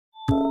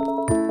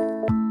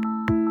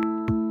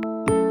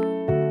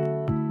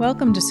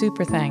Welcome to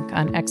Superthank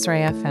on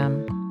X-Ray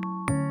FM.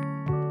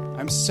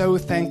 I'm so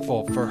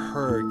thankful for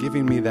her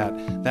giving me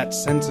that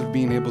sense of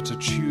being able to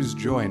choose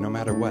joy no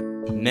matter what.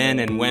 Men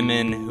and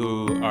women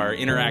who are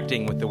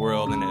interacting with the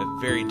world in a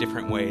very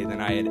different way than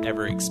I had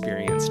ever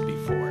experienced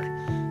before.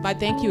 My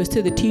thank you is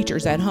to the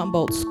teachers at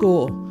Humboldt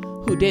School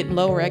who didn't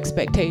lower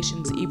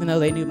expectations even though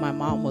they knew my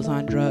mom was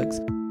on drugs.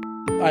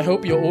 I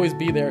hope you'll always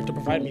be there to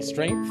provide me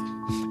strength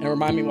and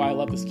remind me why I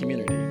love this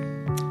community.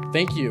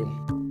 Thank you.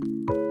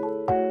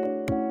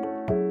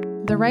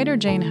 The writer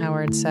Jane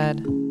Howard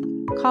said,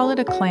 "Call it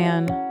a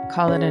clan,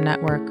 call it a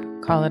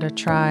network, call it a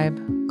tribe,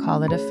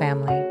 call it a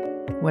family.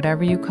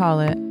 Whatever you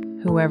call it,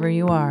 whoever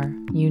you are,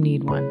 you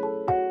need one."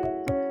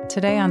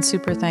 Today on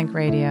Superthank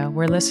Radio,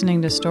 we're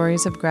listening to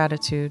stories of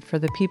gratitude for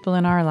the people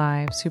in our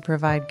lives who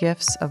provide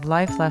gifts of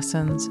life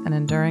lessons and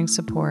enduring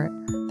support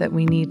that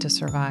we need to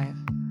survive.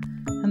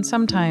 And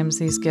sometimes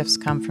these gifts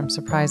come from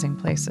surprising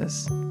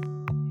places.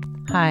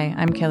 Hi,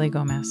 I'm Kelly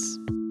Gomez.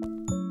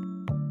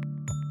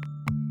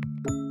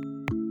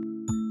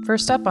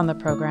 First up on the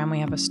program, we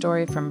have a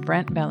story from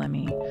Brent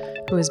Bellamy,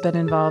 who has been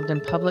involved in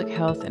public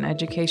health and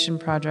education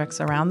projects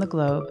around the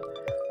globe,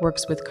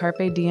 works with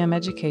Carpe Diem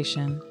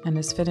Education, and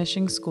is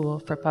finishing school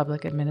for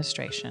public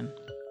administration.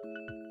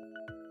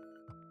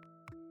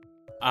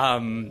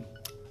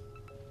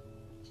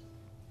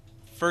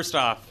 First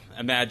off,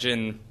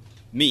 imagine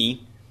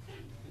me,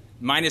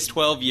 minus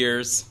 12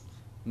 years,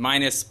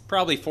 minus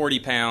probably 40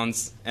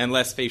 pounds, and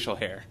less facial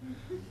hair.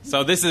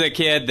 So this is a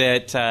kid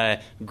that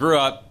grew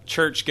up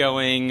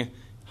church-going,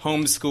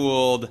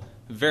 homeschooled,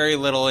 very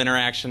little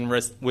interaction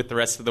with the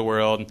rest of the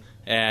world,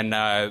 and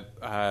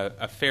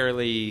a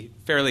fairly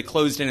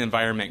closed-in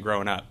environment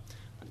growing up.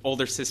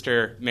 Older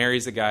sister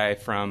marries a guy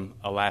from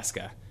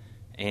Alaska,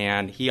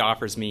 and he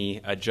offers me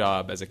a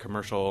job as a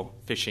commercial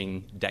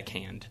fishing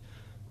deckhand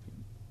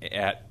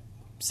at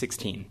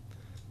 16.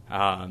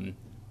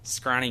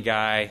 Scrawny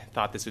guy,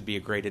 thought this would be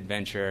a great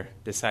adventure,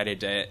 decided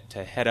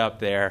to head up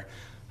there.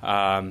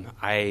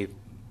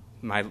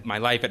 My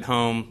life at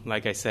home,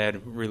 like I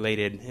said,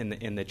 related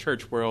in the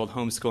church world,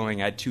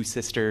 homeschooling. I had two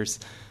sisters.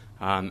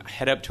 I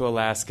head up to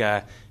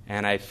Alaska,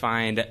 and I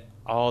find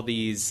all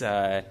these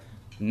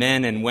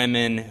men and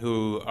women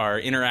who are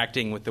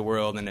interacting with the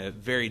world in a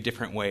very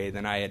different way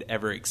than I had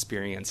ever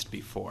experienced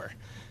before.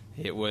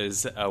 It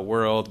was a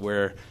world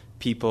where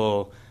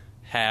people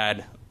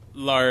had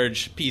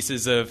large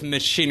pieces of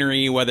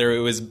machinery, whether it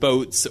was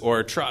boats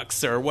or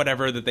trucks or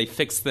whatever, that they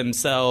fixed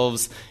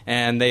themselves,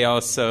 and they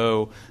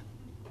also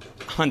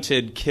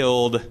hunted,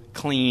 killed,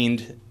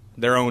 cleaned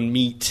their own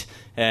meat,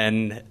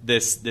 and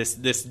this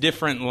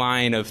different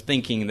line of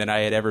thinking that I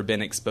had ever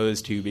been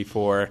exposed to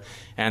before,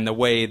 and the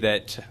way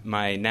that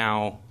my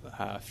now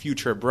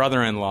future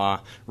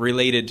brother-in-law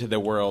related to the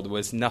world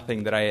was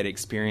nothing that I had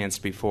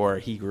experienced before.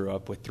 He grew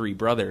up with three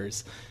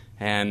brothers,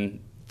 and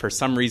for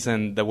some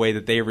reason, the way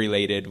that they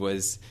related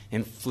was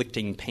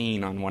inflicting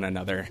pain on one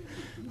another,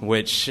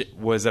 which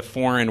was a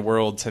foreign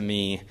world to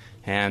me.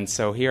 And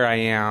so here I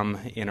am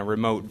in a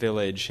remote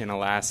village in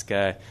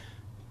Alaska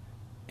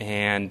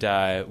and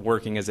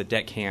working as a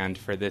deckhand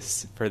for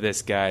this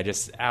guy,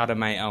 just out of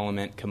my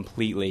element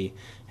completely.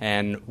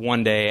 And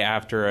one day,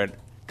 after a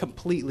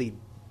completely,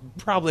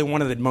 probably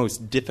one of the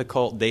most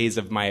difficult days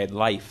of my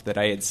life that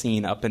I had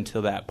seen up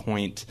until that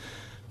point,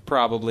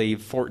 probably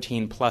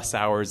 14 plus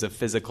hours of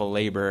physical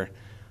labor,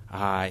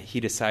 he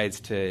decides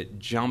to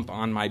jump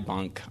on my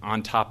bunk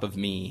on top of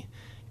me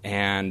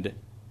and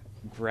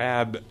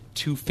grab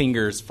 2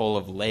 fingers full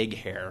of leg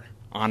hair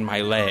on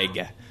my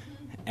leg,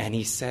 and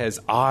he says,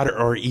 "Odd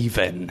or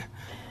even?"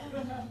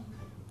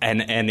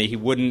 And he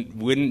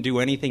wouldn't do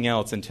anything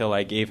else until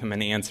I gave him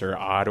an answer,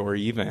 odd or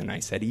even. I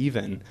said,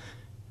 "Even."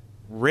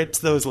 Rips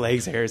those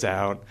legs hairs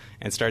out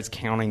and starts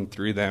counting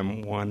through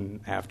them one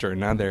after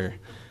another.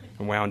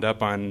 Wound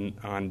up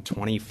on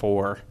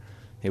 24.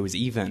 It was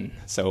even,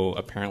 so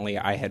apparently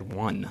I had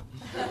won.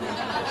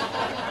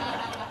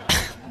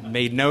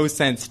 Made no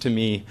sense to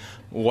me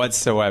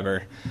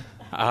whatsoever.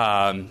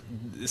 So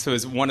it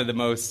was one of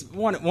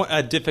the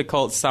a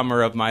difficult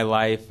summer of my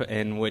life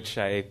in which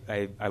I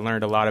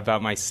learned a lot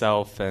about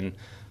myself, and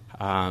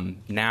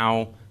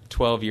now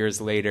 12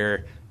 years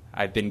later,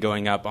 I've been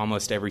going up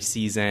almost every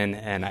season,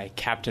 and I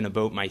captain a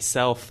boat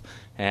myself,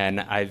 and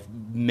I've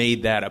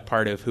made that a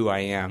part of who I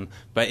am.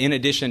 But in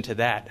addition to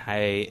that,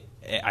 I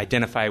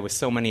identify with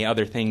so many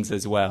other things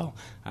as well.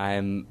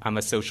 I'm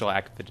a social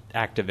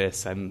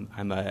activist.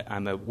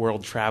 I'm a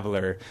world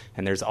traveler,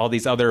 and there's all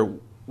these other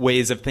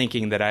ways of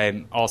thinking that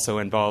I'm also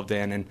involved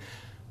in. And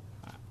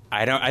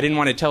I didn't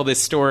want to tell this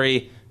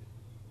story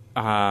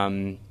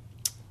because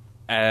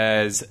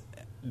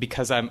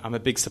I'm a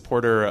big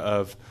supporter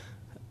of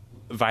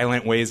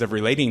violent ways of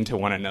relating to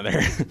one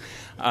another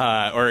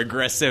or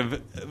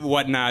aggressive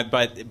whatnot,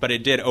 but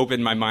it did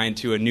open my mind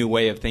to a new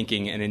way of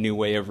thinking and a new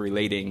way of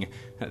relating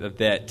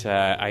that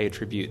I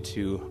attribute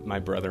to my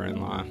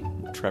brother-in-law,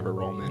 Trevor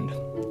Rollmond.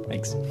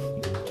 Thanks.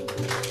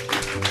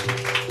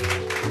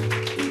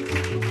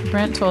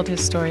 Brent told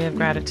his story of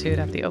gratitude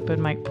at the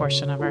open mic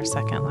portion of our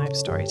second live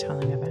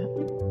storytelling event.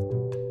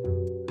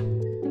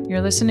 You're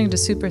listening to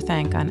Super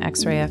Thank on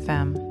X-Ray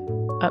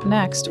FM. Up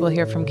next, we'll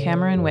hear from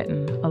Cameron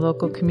Witten, a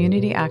local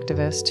community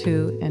activist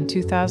who, in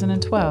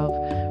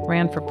 2012,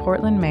 ran for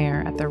Portland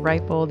mayor at the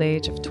ripe old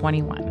age of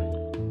 21.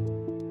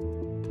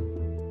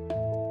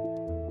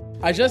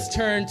 I just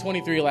turned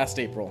 23 last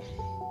April.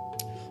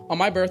 On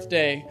my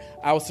birthday,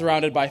 I was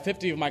surrounded by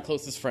 50 of my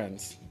closest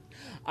friends.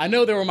 I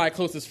know they were my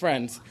closest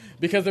friends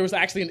because there was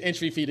actually an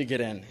entry fee to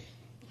get in.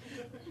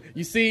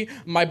 You see,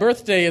 my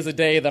birthday is a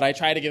day that I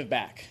try to give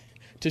back,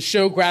 to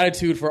show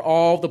gratitude for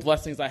all the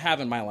blessings I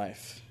have in my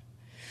life.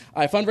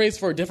 I fundraise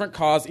for a different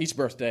cause each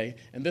birthday,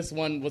 and this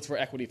one was for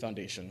Equity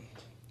Foundation.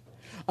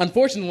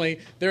 Unfortunately,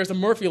 there is a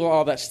Murphy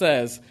Law that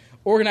says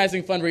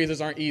organizing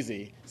fundraisers aren't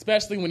easy,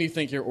 especially when you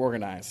think you're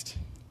organized.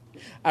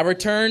 I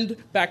returned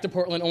back to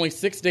Portland only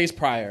 6 days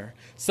prior,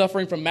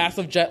 suffering from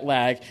massive jet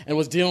lag and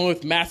was dealing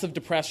with massive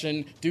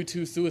depression due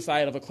to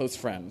suicide of a close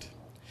friend.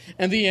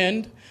 In the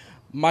end,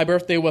 my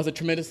birthday was a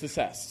tremendous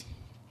success.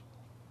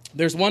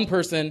 There's one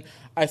person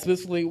I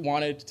specifically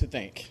wanted to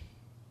thank.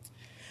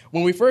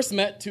 When we first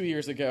met 2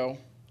 years ago,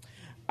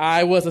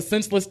 I was a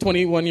senseless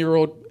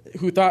 21-year-old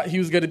who thought he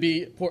was going to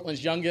be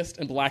Portland's youngest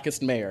and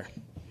blackest mayor.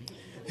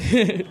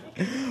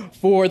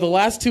 For the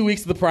last 2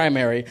 weeks of the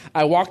primary,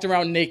 I walked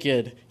around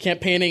naked,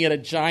 campaigning at a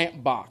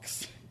giant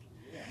box.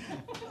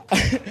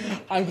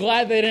 I'm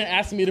glad they didn't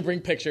ask me to bring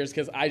pictures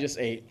because I just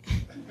ate.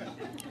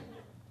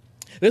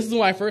 This is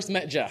when I first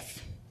met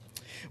Jeff.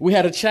 We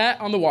had a chat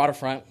on the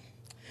waterfront,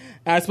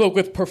 and I spoke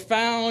with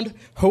profound,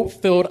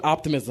 hope-filled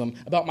optimism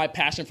about my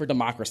passion for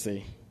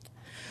democracy.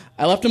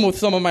 I left him with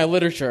some of my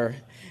literature,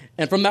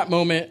 and from that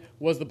moment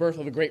was the birth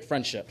of a great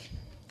friendship.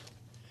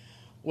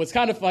 What's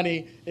kind of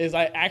funny is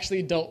I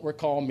actually don't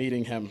recall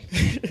meeting him.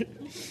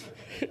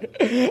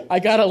 I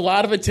got a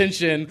lot of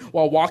attention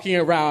while walking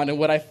around in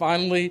what I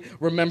finally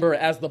remember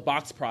as the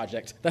Box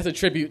Project. That's a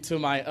tribute to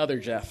my other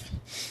Jeff.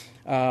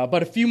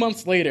 But a few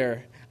months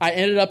later, I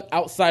ended up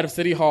outside of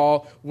City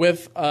Hall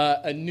with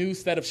a new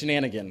set of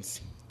shenanigans.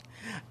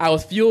 I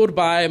was fueled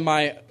by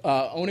my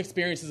own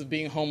experiences of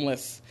being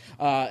homeless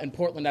in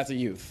Portland as a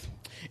youth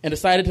and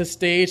decided to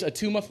stage a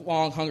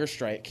 2-month-long hunger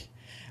strike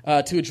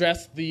to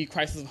address the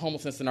crisis of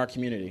homelessness in our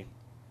community.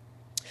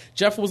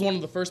 Jeff was one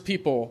of the first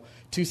people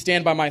to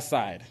stand by my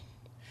side.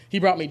 He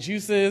brought me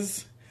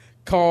juices,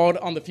 called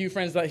on the few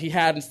friends that he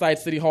had inside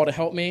City Hall to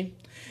help me,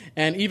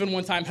 and even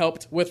one time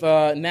helped with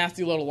a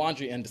nasty little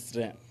laundry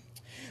incident.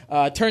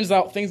 Turns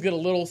out things get a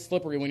little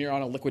slippery when you're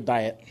on a liquid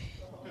diet.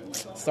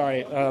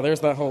 Sorry,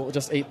 there's that whole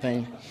just ate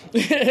thing.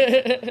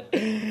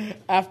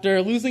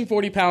 After losing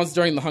 40 pounds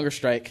during the hunger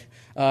strike,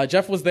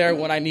 Jeff was there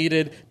when I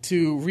needed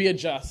to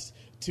readjust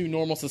to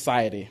normal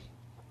society.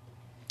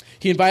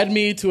 He invited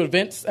me to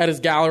events at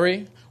his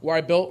gallery where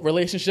I built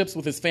relationships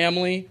with his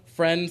family,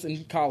 friends,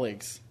 and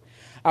colleagues.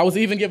 I was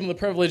even given the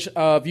privilege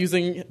of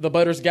using the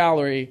Butters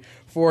Gallery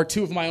for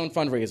 2 of my own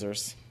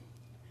fundraisers.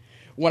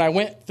 When I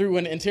went through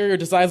an interior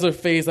designer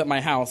phase at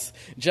my house,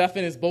 Jeff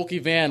in his bulky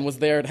van was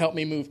there to help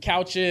me move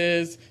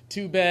couches,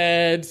 2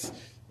 beds,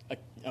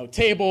 a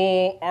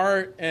table,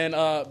 art, and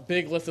a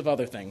big list of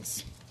other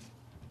things.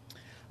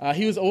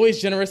 He was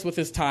always generous with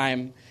his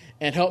time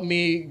and helped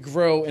me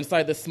grow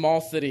inside this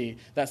small city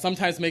that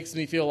sometimes makes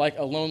me feel like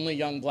a lonely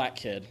young black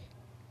kid.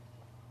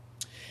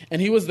 And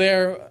he was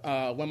there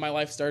when my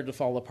life started to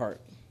fall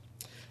apart.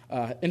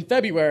 In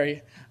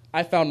February,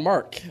 I found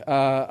Mark,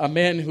 a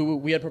man who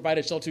we had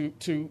provided shelter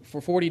to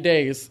for 40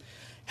 days,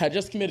 had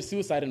just committed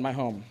suicide in my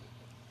home.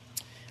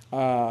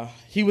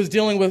 He was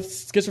dealing with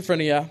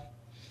schizophrenia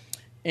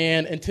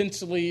and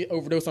intentionally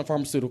overdosed on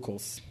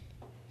pharmaceuticals.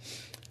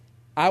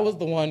 I was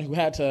the one who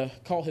had to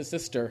call his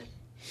sister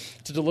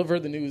to deliver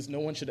the news no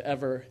one should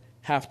ever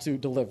have to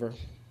deliver.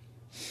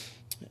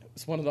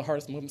 It's one of the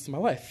hardest moments in my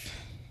life.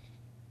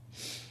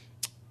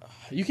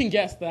 You can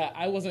guess that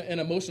I wasn't in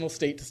an emotional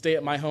state to stay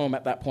at my home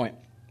at that point.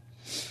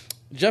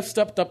 Jeff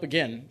stepped up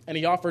again, and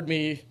he offered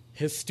me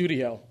his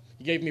studio.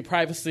 He gave me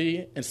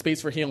privacy and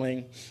space for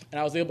healing,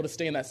 and I was able to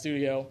stay in that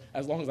studio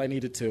as long as I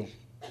needed to.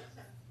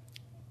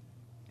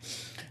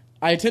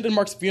 I attended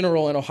Mark's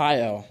funeral in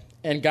Ohio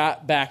and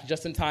got back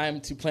just in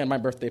time to plan my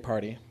birthday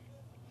party.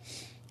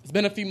 It's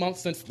been a few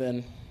months since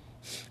then,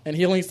 and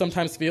healing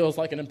sometimes feels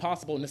like an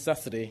impossible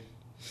necessity,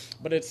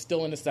 but it's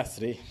still a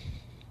necessity.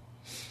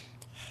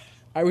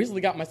 I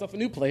recently got myself a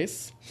new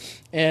place,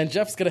 and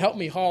Jeff's going to help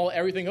me haul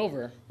everything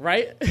over,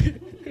 right?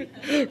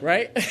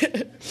 Right?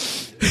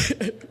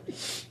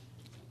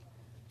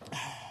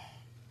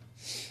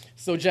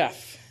 So,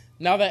 Jeff,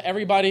 now that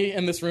everybody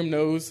in this room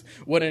knows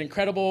what an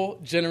incredible,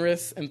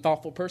 generous, and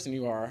thoughtful person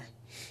you are,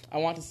 I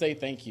want to say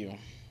thank you.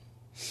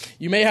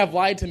 You may have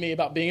lied to me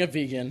about being a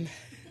vegan.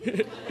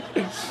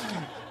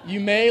 You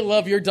may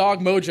love your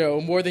dog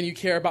Mojo more than you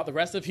care about the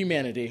rest of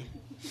humanity,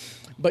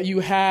 but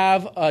you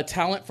have a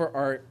talent for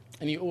art,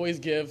 and you always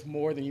give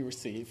more than you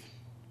receive.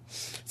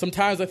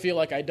 Sometimes I feel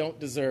like I don't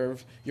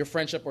deserve your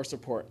friendship or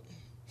support.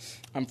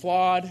 I'm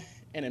flawed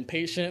and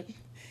impatient,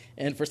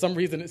 And for some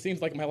reason, it seems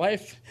like my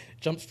life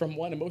jumps from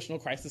one emotional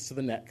crisis to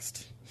the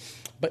next.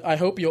 But I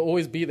hope you'll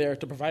always be there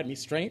to provide me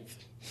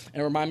strength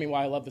and remind me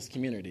why I love this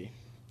community.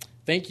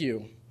 Thank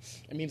you.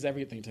 It means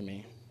everything to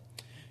me.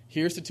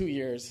 Here's to 2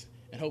 years,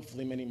 and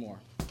hopefully many more.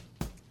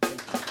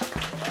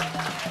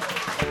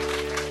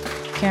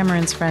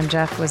 Cameron's friend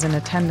Jeff was in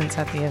attendance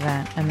at the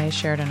event, and they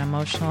shared an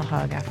emotional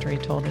hug after he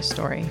told his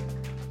story.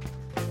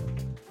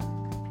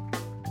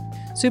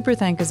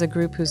 Superthank is a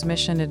group whose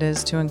mission it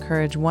is to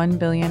encourage 1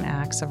 billion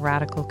acts of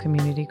radical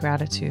community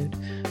gratitude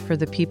for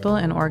the people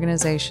and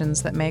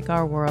organizations that make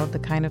our world the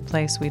kind of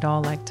place we'd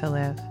all like to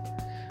live.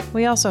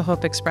 We also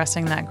hope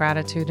expressing that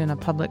gratitude in a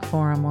public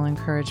forum will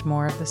encourage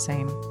more of the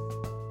same.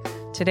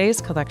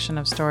 Today's collection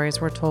of stories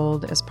were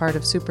told as part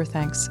of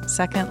Superthank's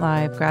second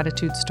live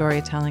gratitude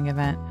storytelling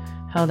event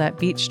held at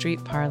Beach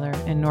Street Parlor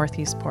in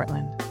Northeast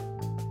Portland.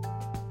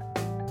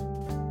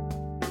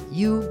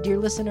 You, dear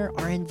listener,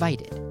 are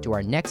invited to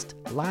our next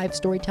live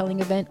storytelling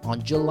event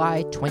on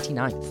July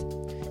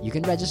 29th. You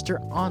can register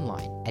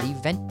online at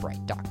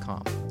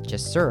eventbrite.com.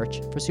 Just search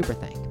for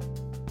Superthank.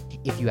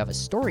 If you have a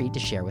story to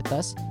share with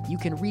us, you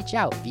can reach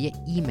out via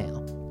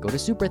email. Go to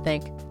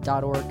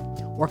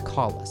superthank.org or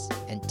call us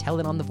and tell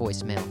it on the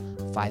voicemail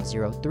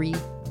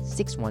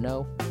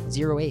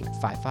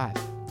 503-610-0855.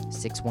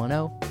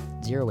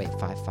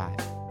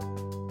 610-0855.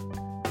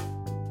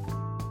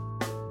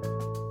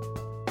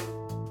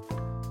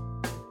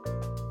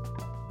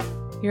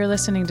 You're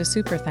listening to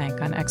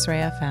Superthank on X-Ray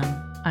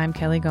FM. I'm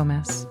Kelly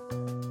Gomez.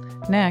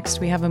 Next,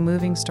 we have a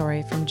moving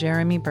story from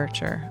Jeremy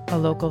Bircher, a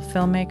local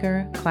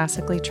filmmaker,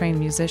 classically trained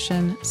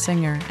musician,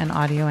 singer, and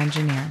audio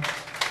engineer.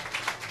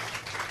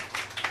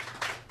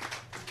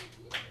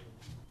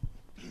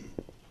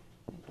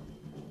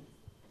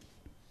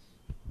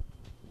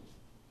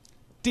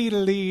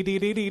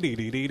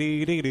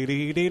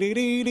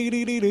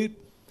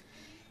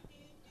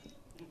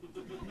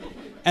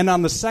 And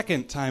on the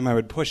second time, I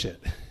would push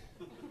it.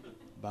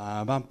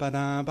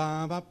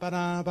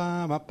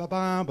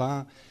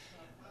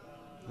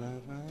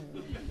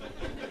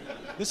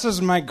 This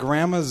is my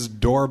grandma's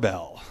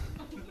doorbell,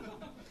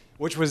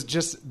 which was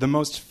just the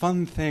most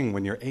fun thing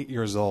when you're 8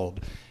 years old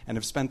and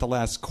have spent the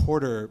last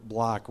quarter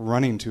block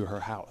running to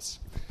her house.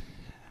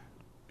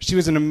 She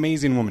was an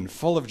amazing woman,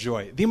 full of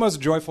joy. The most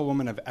joyful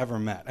woman I've ever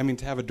met. I mean,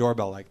 to have a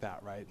doorbell like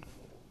that, right?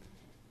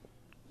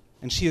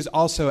 And she is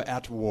also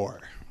at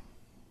war.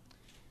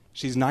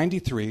 She's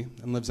 93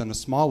 and lives on a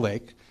small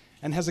lake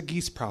and has a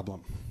geese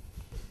problem.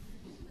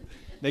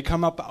 They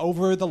come up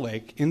over the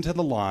lake into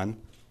the lawn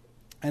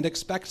and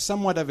expect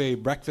somewhat of a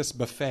breakfast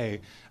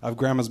buffet of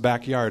Grandma's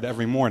backyard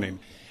every morning,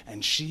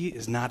 and she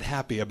is not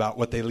happy about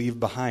what they leave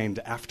behind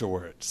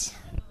afterwards.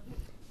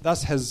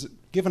 Thus has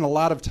given a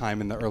lot of time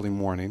in the early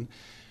morning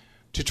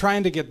to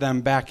trying to get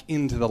them back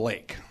into the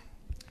lake.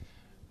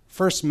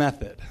 First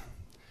method,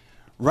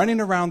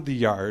 running around the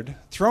yard,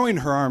 throwing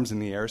her arms in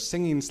the air,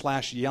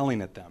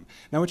 singing/yelling at them.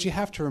 Now what you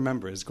have to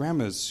remember is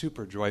Grandma is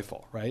super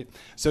joyful, right?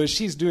 So as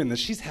she's doing this,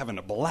 she's having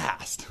a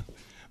blast.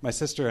 My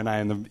sister and I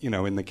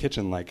in the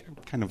kitchen, like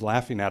kind of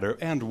laughing at her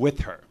and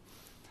with her.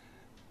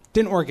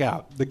 Didn't work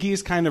out. The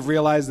geese kind of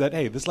realized that,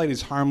 hey, this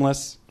lady's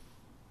harmless.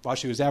 While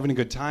she was having a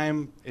good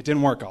time, it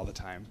didn't work all the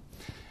time.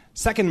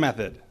 Second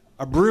method,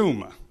 a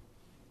broom.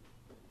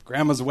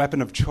 Grandma's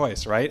weapon of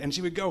choice, right? And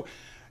she would go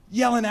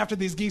yelling after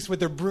these geese with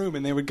their broom,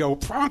 and they would go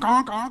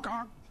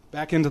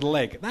back into the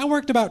lake. That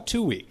worked about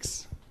 2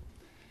 weeks.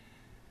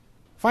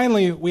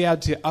 Finally, we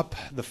had to up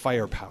the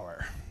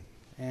firepower.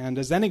 And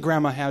as any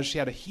grandma has, she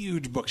had a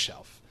huge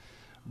bookshelf.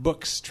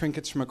 Books,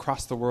 trinkets from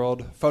across the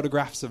world,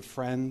 photographs of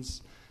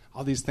friends,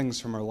 all these things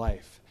from her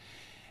life.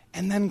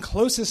 And then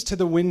closest to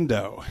the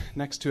window,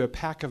 next to a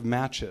pack of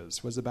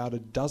matches, was about a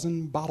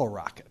dozen bottle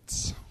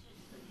rockets.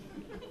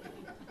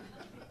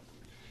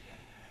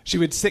 She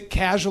would sit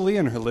casually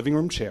in her living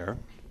room chair,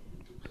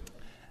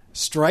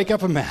 strike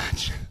up a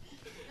match,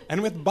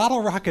 and with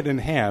bottle rocket in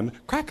hand,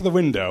 crack the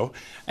window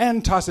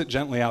and toss it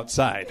gently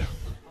outside.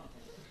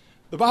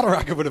 The bottle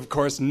rocket would, of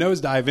course,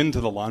 nosedive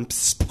into the lawn.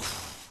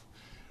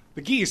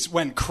 The geese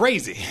went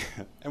crazy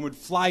and would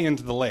fly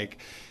into the lake.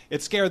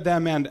 It scared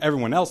them and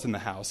everyone else in the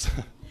house.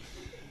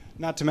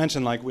 Not to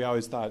mention, like, we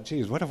always thought,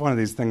 geez, what if one of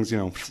these things,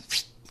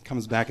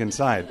 comes back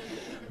inside?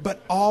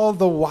 But all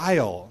the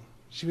while,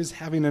 she was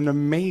having an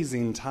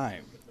amazing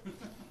time.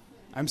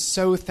 I'm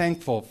so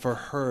thankful for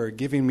her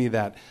giving me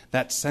that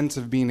sense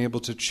of being able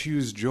to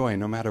choose joy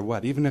no matter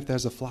what, even if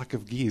there's a flock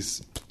of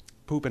geese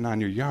pooping on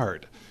your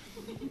yard.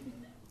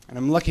 And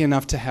I'm lucky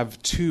enough to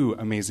have 2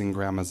 amazing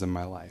grandmas in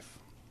my life.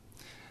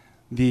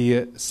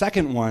 The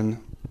second one,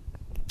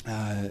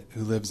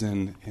 who lives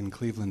in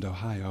Cleveland,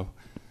 Ohio,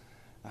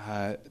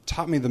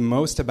 taught me the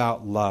most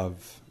about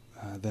love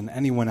than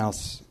anyone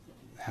else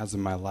has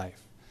in my life.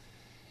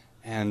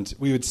 And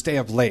we would stay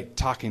up late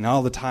talking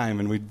all the time,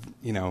 and we'd,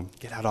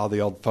 get out all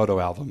the old photo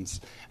albums.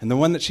 And the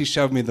one that she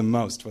showed me the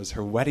most was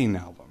her wedding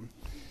album.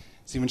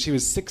 See, when she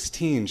was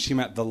 16, she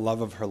met the love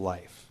of her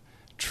life,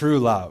 true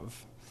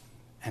love.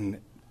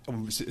 And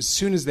as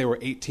soon as they were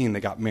 18,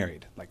 they got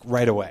married, like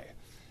right away.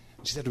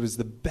 She said it was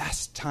the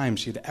best time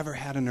she had ever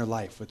had in her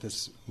life with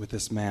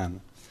this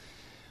man.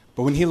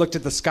 But when he looked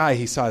at the sky,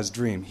 he saw his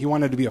dream. He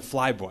wanted to be a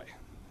flyboy.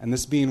 And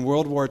this being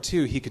World War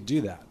II, he could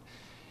do that.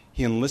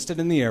 He enlisted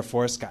in the Air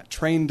Force, got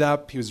trained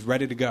up, he was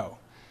ready to go.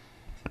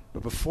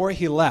 But before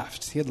he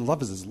left, he had the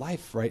love of his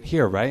life right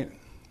here, right?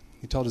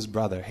 He told his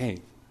brother, hey,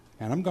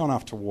 man, I'm going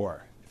off to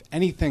war. If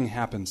anything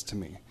happens to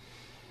me,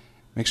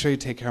 make sure you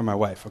take care of my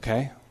wife,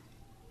 okay?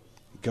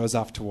 He goes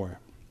off to war.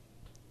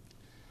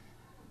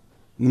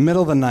 In the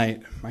middle of the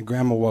night, my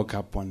grandma woke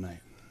up one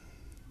night.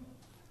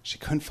 She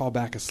couldn't fall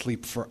back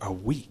asleep for a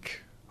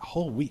week. A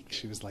whole week.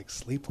 She was like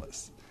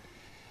sleepless.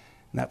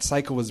 And that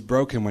cycle was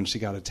broken when she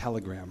got a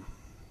telegram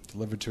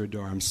delivered to her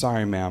door. I'm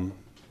sorry, ma'am,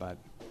 but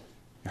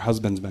your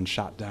husband's been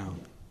shot down.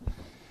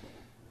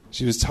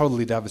 She was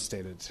totally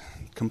devastated,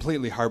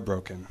 completely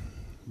heartbroken.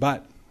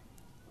 But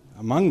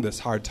among this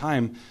hard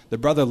time, the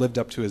brother lived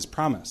up to his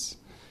promise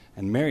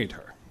and married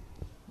her.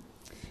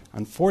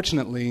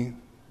 Unfortunately,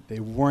 they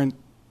weren't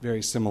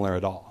very similar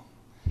at all.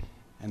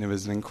 And it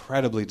was an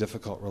incredibly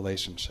difficult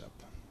relationship.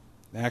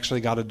 They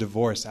actually got a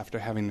divorce after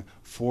having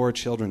 4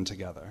 children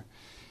together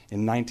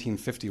in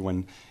 1950,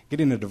 when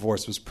getting a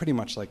divorce was pretty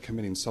much like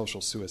committing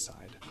social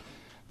suicide.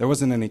 There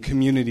wasn't any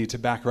community to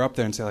back her up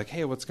there and say, like,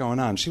 hey, what's going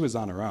on? She was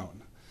on her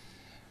own.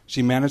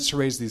 She managed to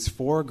raise these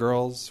 4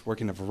 girls,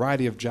 working a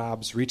variety of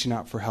jobs, reaching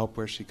out for help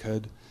where she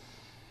could,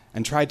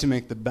 and tried to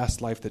make the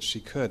best life that she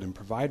could and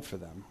provide for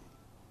them.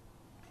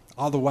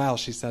 All the while,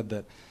 she said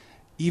that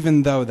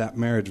even though that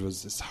marriage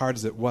was as hard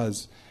as it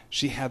was,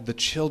 she had the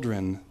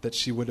children that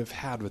she would have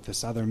had with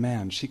this other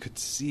man. She could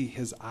see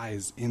his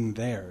eyes in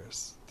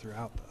theirs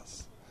throughout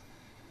this.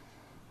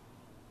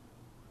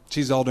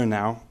 She's older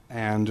now,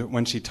 and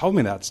when she told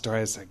me that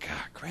story, I said,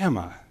 God,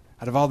 Grandma,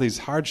 out of all these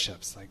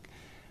hardships, like,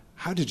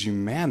 how did you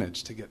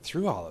manage to get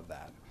through all of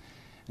that?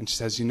 And she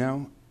says,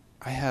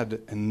 I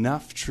had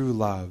enough true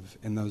love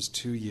in those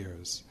 2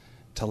 years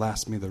to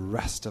last me the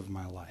rest of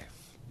my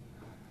life.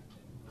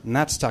 And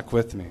that stuck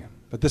with me.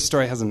 But this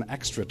story has an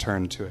extra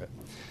turn to it.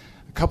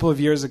 A couple of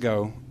years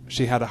ago,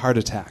 she had a heart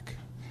attack.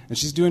 And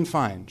she's doing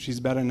fine. She's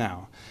better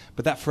now.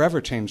 But that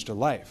forever changed her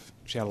life.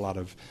 She had a lot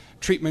of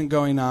treatment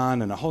going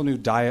on and a whole new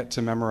diet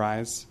to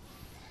memorize.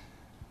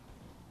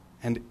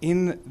 And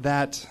in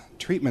that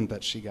treatment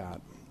that she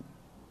got,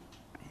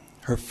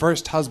 her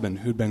first husband,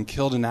 who'd been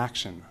killed in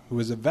action, who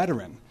was a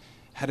veteran,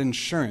 had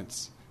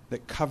insurance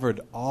that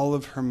covered all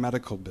of her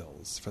medical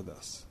bills for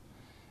this.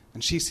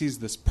 And she sees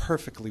this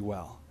perfectly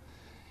well.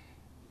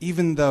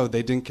 Even though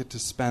they didn't get to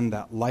spend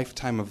that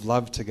lifetime of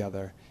love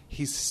together,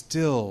 he's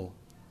still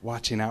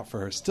watching out for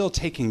her, still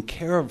taking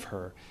care of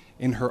her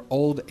in her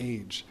old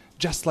age,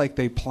 just like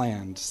they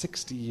planned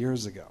 60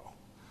 years ago.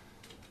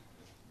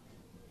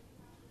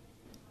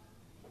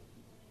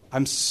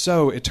 I'm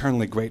so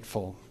eternally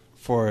grateful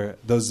for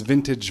those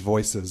vintage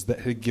voices that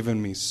had given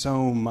me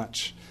so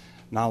much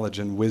knowledge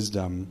and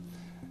wisdom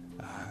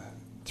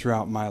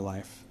throughout my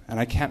life. And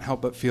I can't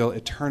help but feel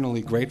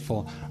eternally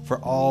grateful for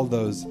all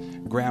those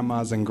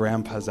grandmas and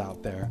grandpas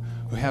out there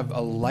who have a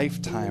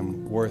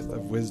lifetime worth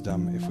of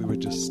wisdom if we would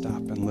just stop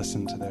and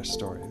listen to their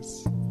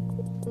stories.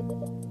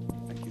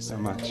 Thank you so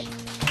much.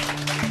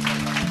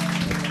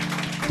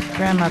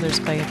 Grandmothers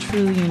play a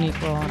truly unique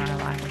role in our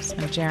lives,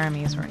 and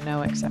Jeremy's were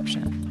no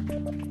exception.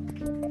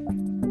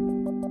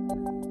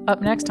 Up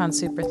next on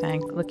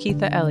Superthank,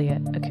 Lakeitha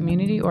Elliott, a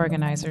community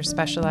organizer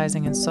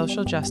specializing in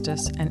social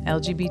justice and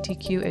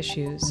LGBTQ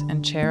issues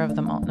and chair of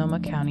the Multnomah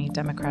County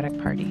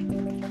Democratic Party.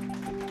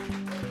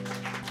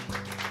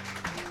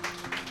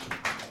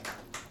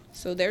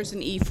 So there's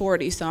an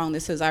E40 song that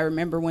says, I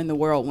remember when the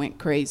world went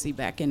crazy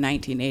back in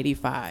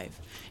 1985.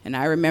 And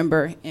I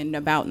remember in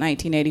about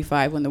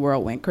 1985 when the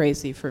world went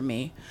crazy for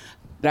me.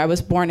 I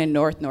was born in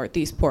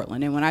Northeast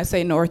Portland. And when I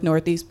say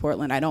Northeast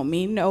Portland, I don't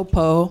mean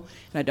NOPO,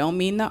 and I don't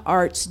mean the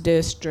Arts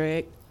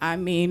District. I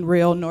mean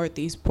real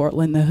Northeast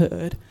Portland, the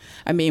hood.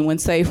 I mean when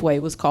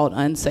Safeway was called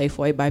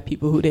Unsafeway by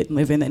people who didn't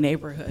live in the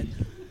neighborhood.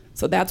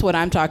 So that's what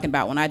I'm talking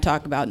about when I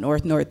talk about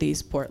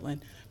Northeast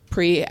Portland,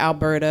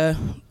 pre-Alberta,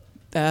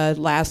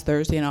 last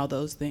Thursday and all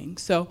those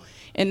things. So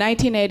in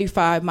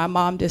 1985, my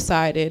mom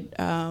decided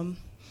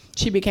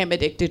she became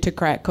addicted to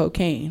crack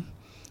cocaine.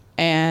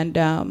 And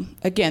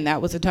again,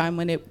 that was a time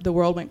when the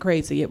world went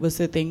crazy. It was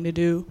the thing to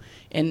do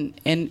in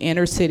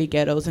inner city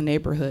ghettos and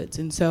neighborhoods.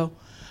 And so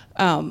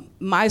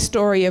my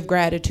story of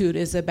gratitude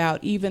is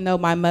about, even though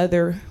my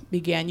mother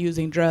began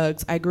using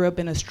drugs, I grew up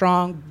in a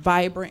strong,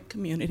 vibrant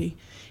community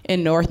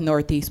in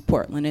Northeast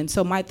Portland. And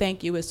so my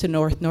thank you is to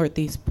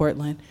Northeast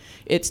Portland.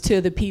 It's to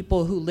the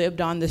people who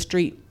lived on the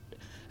street,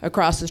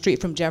 across the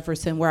street from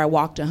Jefferson, where I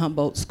walked to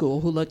Humboldt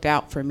School, who looked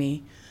out for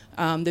me.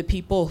 The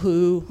people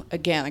who,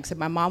 again, like I said,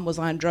 my mom was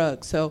on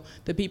drugs, so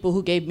the people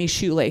who gave me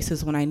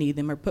shoelaces when I need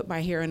them or put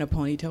my hair in a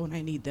ponytail when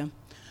I need them.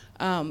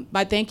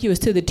 My thank you is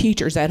to the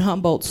teachers at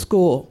Humboldt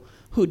School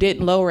who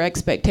didn't lower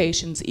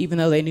expectations even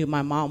though they knew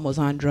my mom was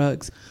on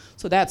drugs.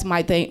 So that's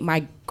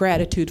my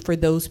gratitude for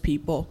those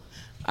people.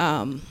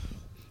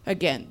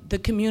 Again, the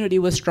community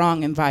was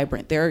strong and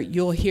vibrant. There,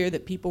 you'll hear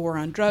that people were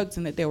on drugs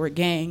and that there were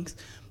gangs,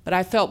 but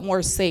I felt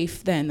more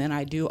safe then than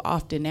I do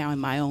often now in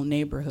my own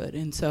neighborhood.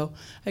 And so,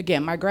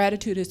 again, my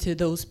gratitude is to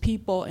those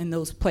people and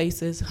those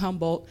places.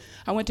 Humboldt.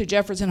 I went to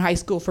Jefferson High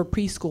School for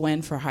preschool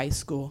and for high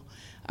school.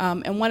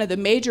 And one of the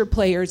major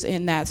players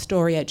in that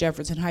story at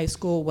Jefferson High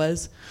School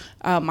was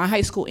my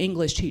high school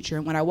English teacher.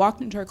 And when I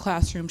walked into her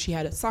classroom, she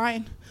had a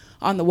sign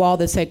on the wall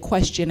that said,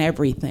 "Question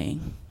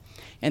everything."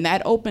 And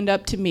that opened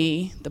up to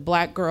me, the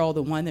black girl,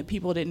 the one that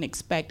people didn't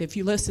expect. If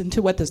you listen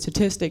to what the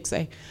statistics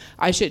say,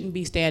 I shouldn't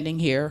be standing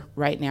here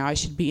right now. I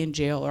should be in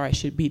jail or I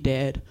should be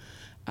dead.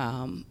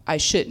 I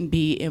shouldn't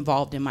be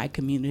involved in my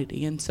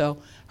community. And so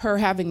her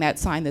having that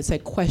sign that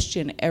said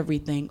 "Question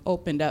everything"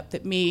 opened up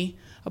that me,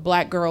 a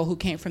black girl who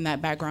came from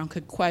that background,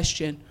 could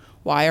question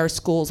why our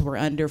schools were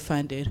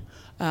underfunded,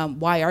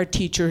 why our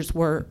teachers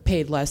were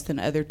paid less than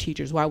other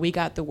teachers, why we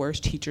got the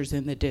worst teachers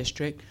in the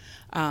district.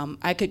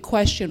 I could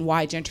question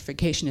why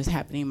gentrification is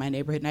happening in my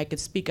neighborhood, and I could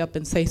speak up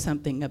and say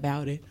something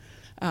about it.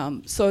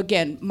 So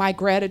again, my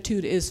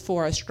gratitude is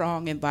for a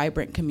strong and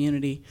vibrant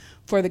community.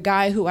 For the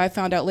guy who I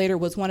found out later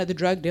was one of the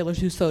drug dealers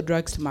who sold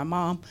drugs to my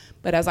mom,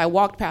 but as I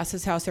walked past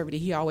his house every day,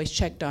 he always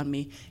checked on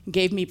me and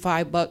gave me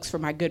 $5 for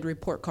my good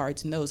report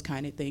cards and those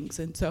kind of things.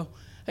 And so,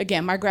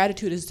 again, my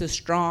gratitude is to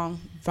strong,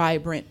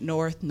 vibrant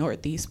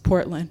Northeast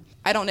Portland.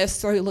 I don't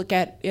necessarily look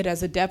at it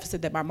as a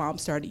deficit that my mom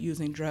started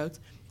using drugs,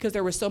 because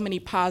there were so many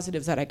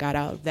positives that I got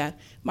out of that.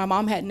 My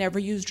mom had never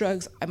used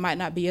drugs. I might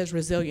not be as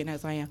resilient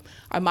as I am.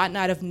 I might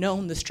not have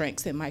known the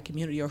strengths in my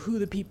community or who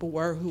the people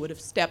were who would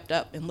have stepped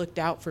up and looked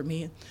out for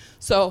me.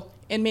 So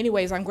in many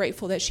ways, I'm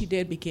grateful that she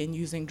did begin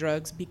using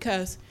drugs,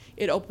 because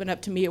it opened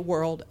up to me a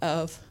world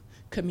of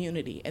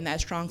community and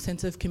that strong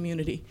sense of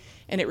community.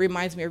 And it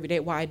reminds me every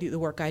day why I do the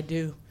work I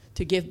do,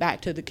 to give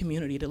back to the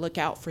community, to look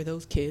out for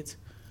those kids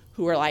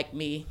who are like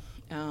me,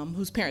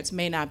 whose parents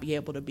may not be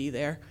able to be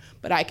there,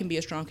 but I can be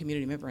a strong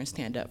community member and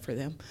stand up for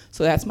them.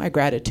 So that's my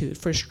gratitude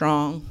for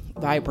strong,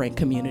 vibrant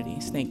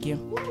communities. Thank you.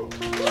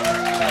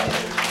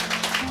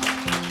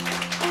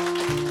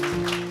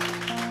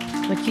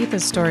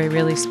 Lakeitha's story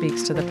really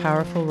speaks to the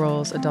powerful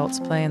roles adults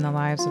play in the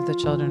lives of the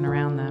children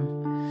around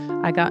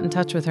them. I got in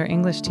touch with her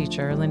English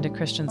teacher, Linda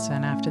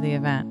Christensen, after the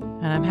event,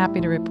 and I'm happy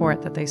to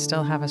report that they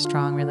still have a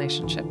strong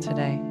relationship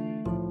today.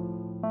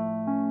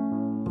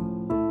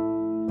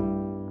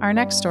 Our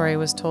next story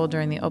was told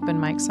during the open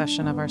mic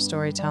session of our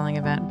storytelling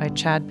event by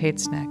Chad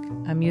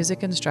Patesnick, a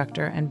music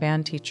instructor and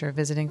band teacher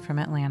visiting from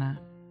Atlanta.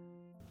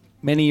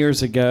 Many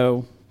years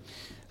ago,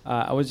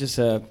 I was just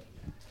a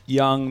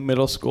young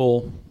middle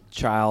school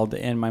child,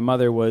 and my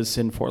mother was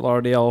in Fort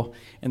Lauderdale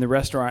in the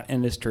restaurant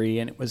industry,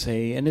 and it was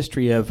a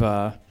industry of,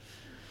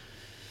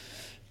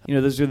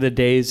 those were the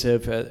days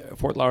of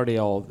Fort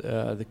Lauderdale,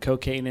 the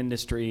cocaine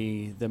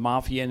industry, the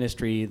mafia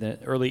industry, the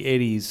early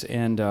 80s,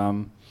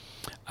 and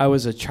I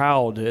was a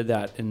child of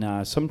that,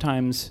 and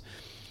sometimes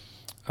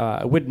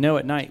I wouldn't know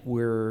at night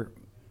where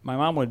my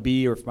mom would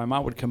be or if my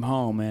mom would come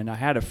home. And I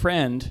had a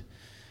friend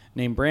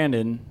named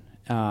Brandon,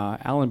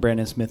 Alan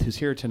Brandon Smith, who's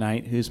here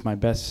tonight, who's my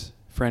best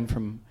friend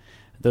from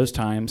those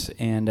times.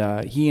 And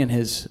he and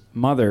his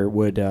mother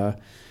would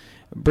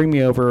bring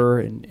me over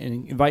and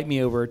invite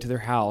me over to their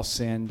house.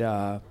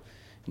 And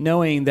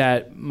knowing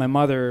that my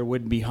mother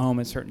wouldn't be home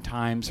at certain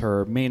times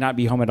or may not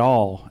be home at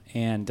all,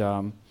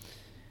 and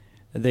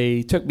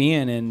they took me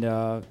in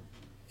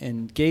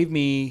and gave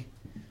me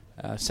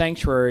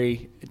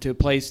sanctuary to a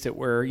place that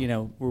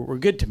were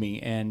good to me.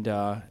 And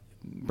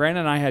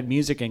Brandon and I had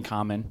music in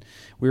common.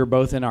 We were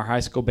both in our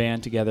high school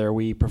band together.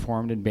 We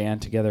performed in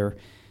band together,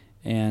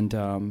 and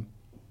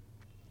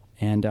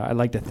I'd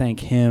like to thank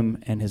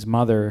him and his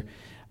mother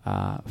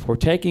for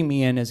taking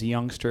me in as a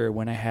youngster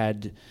when I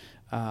had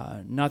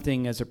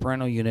nothing as a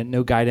parental unit,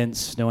 no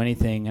guidance, no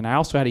anything. And I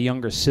also had a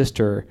younger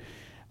sister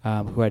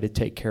who I had to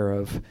take care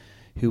of,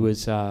 who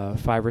was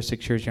 5 or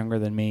 6 years younger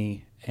than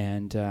me,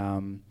 and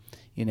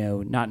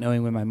not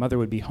knowing when my mother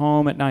would be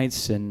home at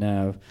nights, and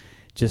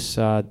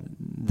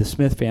the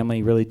Smith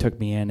family really took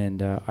me in,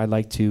 and I'd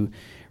like to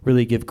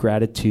really give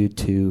gratitude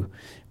to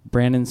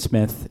Brandon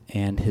Smith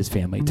and his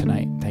family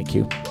tonight. Thank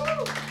you.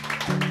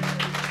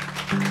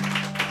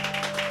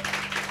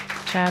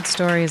 Chad's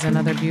story is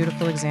another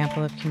beautiful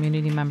example of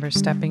community members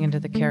stepping into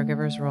the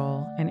caregiver's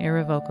role and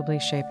irrevocably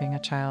shaping a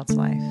child's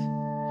life.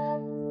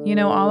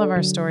 All of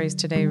our stories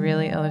today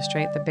really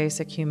illustrate the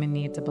basic human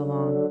need to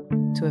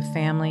belong, to a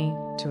family,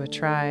 to a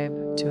tribe,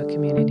 to a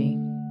community.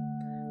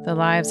 The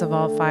lives of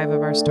all 5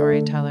 of our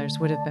storytellers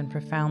would have been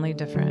profoundly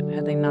different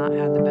had they not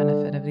had the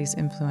benefit of these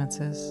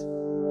influences.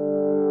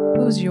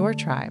 Who's your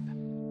tribe?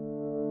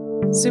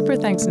 Super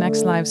Thanks'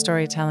 next live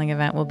storytelling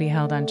event will be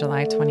held on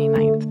July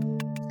 29th.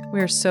 We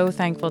are so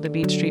thankful to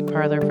Beach Street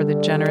Parlor for the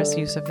generous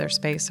use of their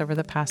space over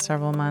the past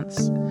several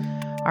months.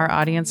 Our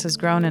audience has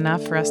grown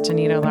enough for us to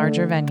need a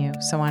larger venue,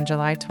 so on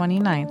July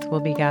 29th,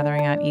 we'll be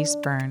gathering at East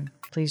Burn.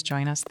 Please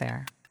join us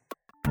there.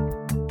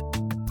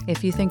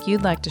 If you think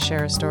you'd like to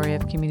share a story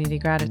of community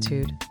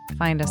gratitude,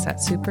 find us at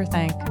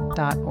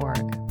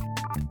superthank.org.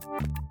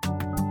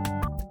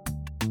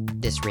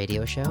 This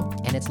radio show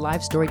and its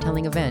live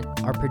storytelling event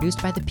are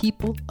produced by the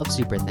people of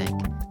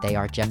Superthink. They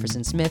are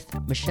Jefferson Smith,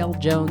 Michelle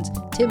Jones,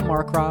 Tim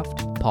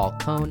Marcroft, Paul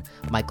Cohn,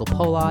 Michael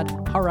Pollard,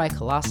 Harai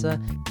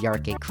Kalasa,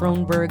 Bjarke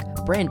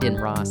Kronberg, Brandon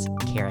Ross,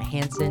 Kara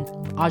Hansen,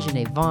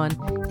 Ajane Vaughn,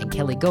 and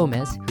Kelly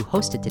Gomez, who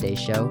hosted today's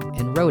show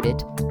and wrote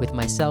it with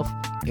myself,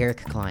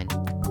 Eric Klein.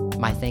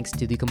 My thanks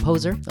to the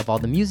composer of all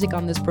the music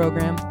on this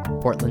program,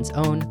 Portland's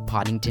own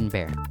Poddington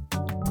Bear.